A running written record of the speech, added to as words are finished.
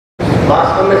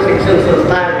वास्तव में शिक्षण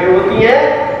संस्थाएं भी होती हैं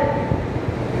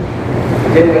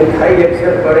जिनमें ढाई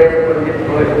अक्षर पढ़े पंडित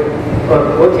हुए और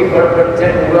पोथी पढ़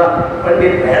चेक हुआ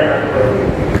पंडित भैरव हुए।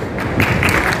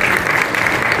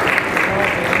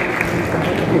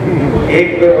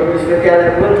 एक विश्वविद्यालय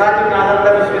वो था जो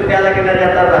नालंदा विश्वविद्यालय के न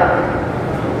जाता था।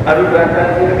 अभी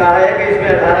प्राचार्य ने कहा है कि इसमें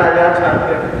 18,000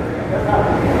 छात्र,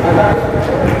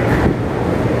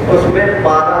 उसमें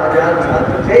 12,000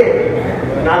 छात्र थे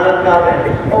नालंदा में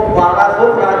और 1200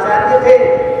 प्राचार्य थे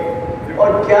और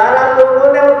 11 लोगों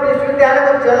ने उस विश्वविद्यालय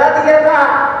को जला दिया था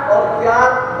और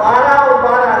 12 और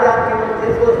 12,000 के बच्चे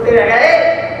सोचते रह गए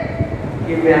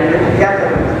कि मैं क्या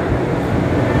करूंगा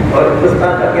और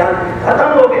हिंदुस्तान का ज्ञान खत्म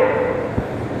हो गया,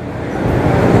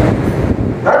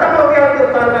 खत्म हो गया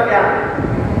हिंदुस्तान का ज्ञान।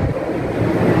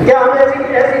 क्या हम ऐसी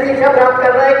शिक्षा प्राप्त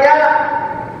कर रहे हैं क्या?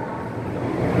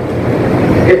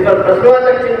 इस पर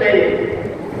प्रश्नवाचक चिन्ह नहीं।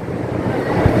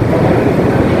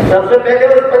 सबसे पहले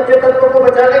उस पंचतत्व को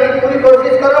बचाने की पूरी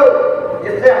कोशिश करो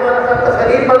जिससे हमारा सबका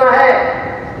शरीर बना है,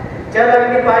 जल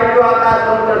अग्नि वायु आकाश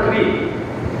और पृथ्वी।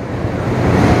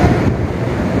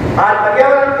 आज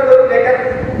पर्यावरण को लेकर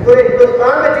पूरे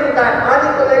हिंदुस्तान में चिंता है, पानी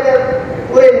को लेकर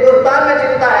पूरे हिंदुस्तान में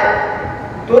चिंता है।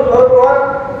 दूध और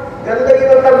गंदगी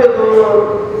मतलब जो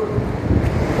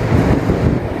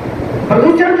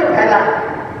प्रदूषण जो फैला है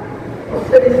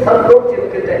उससे भी सब लोग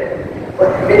चिंतित है। तो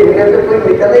कोई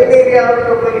निकल ही नहीं गया,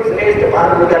 तो कोई श्रेष्ठ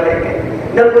मार्ग निकालेंगे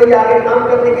न कोई आगे काम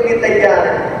करने के लिए तैयार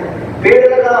है। पेड़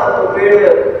लगाओ तो पेड़,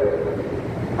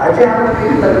 अच्छा हम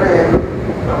पेड़ लग रहे हैं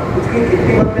उसकी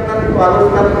कितनी मत करना तो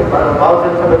आलोचना भाव से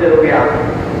समझ लोगे आप।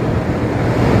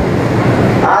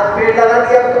 आज पेड़ लगा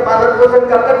दिया तो पालन पोषण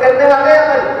कब तक करने वाले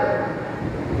अपन?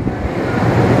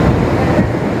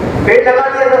 पेड़ लगा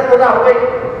दिया 10 पौधा हो गई,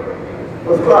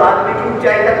 उसको आदमी की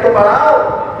ऊंचाई तक तो बढ़ाओ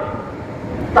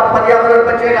तब पर्यावरण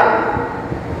बचेगा।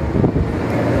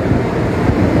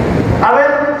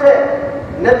 अवैध रूप से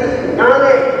नदी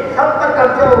नाले सब पर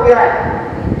कब्जा हो गया है,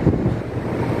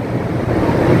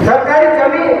 सरकारी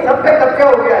जमीन सब पे कब्जा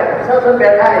हो गया है, प्रशासन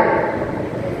बैठा है,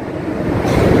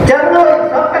 जंगलों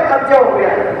सब पे कब्जा हो गया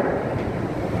है।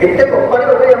 इतने को ऊपर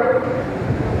हो गए हम,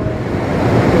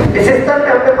 इस स्तर पे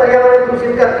हमने पर्यावरण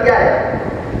दूषित कर दिया है।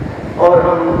 और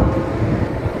हम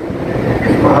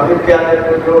इस महाविद्यालय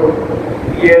को जो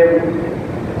ये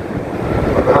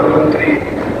प्रधानमंत्री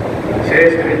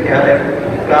श्रेष्ठ विद्यालय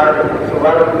का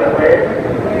शुभारंभ कर रहे हैं,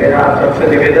 मेरा आप सबसे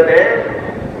निवेदन है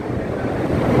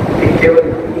कि केवल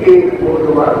एक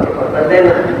गुरुद्वार के पकड़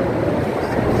लेना,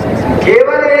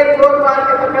 केवल एक गुरुद्वार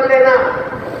के पकड़ लेना।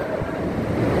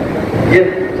 ये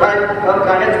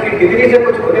कागज की डिग्री से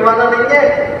कुछ होने वाला नहीं है।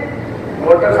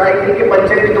 मोटरसाइकिल की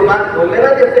पंचर की दुकान खोल लेना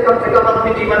जिससे कम से कम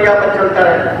अपनी जीवन यापन चलता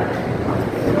रहे।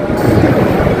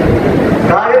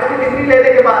 कागज की डिग्री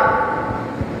लेने के बाद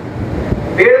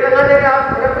पेड़ लगाने का आप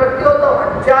व्रत रखते हो तो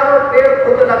हजारों पेड़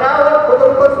खुद लगाओ और खुद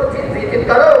उनको सूचित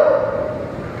करो।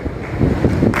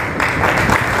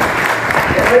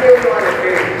 ऐसा नहीं होने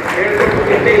पेड़ को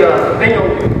सूचित नहीं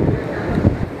होंगे।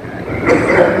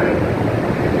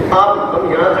 आप हम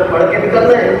यहाँ से पढ़ के निकल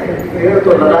रहे हैं, पेड़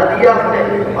तो लगा दिया आपने,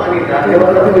 पानी डालने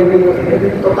वाला कोई नहीं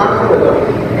तो कहाँ से होगा,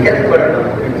 कैसे पढ़ेगा?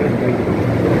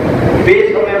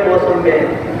 बेसमय मौसम में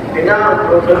बिना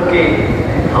पोषण के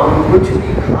हम कुछ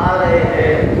भी खा रहे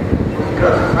हैं, उसका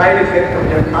साइड इफेक्ट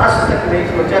हमने आज तक नहीं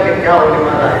सोचा कि क्या होने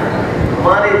वाला है।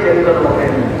 हमारे जंगलों में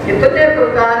कितने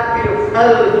प्रकार के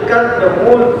फल कंद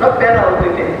मूल सब पैदा होते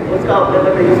थे, उसका हमने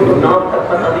तो नाम तक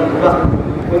पता नहीं होगा,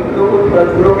 उन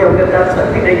लोगों के हमने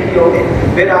शक्ति नहीं की होगी।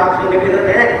 मेरा आपसे निवेदन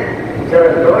है जरा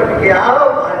लौट के आओ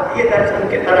भारतीय दर्शन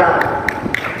की तरह,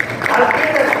 भारतीय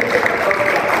दर्शन की तरह,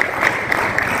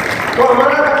 तो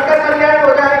हमारा सबका कल्याण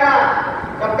हो जाएगा,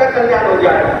 सबका कल्याण हो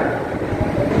जाएगा।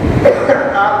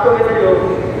 आपको मैंने जो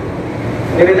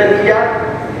निवेदन किया,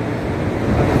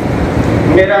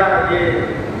 मेरा ये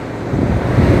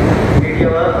मीडिया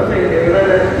वालों से निवेदन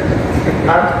है,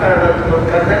 आज का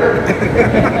कर देना,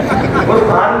 उस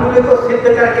भानुमूल्य को सिद्ध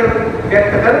करके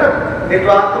व्यक्त करना, नहीं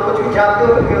तो आप तो कुछ भी चाहते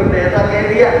हो, क्योंकि उन्होंने ऐसा कह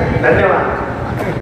दिया। धन्यवाद।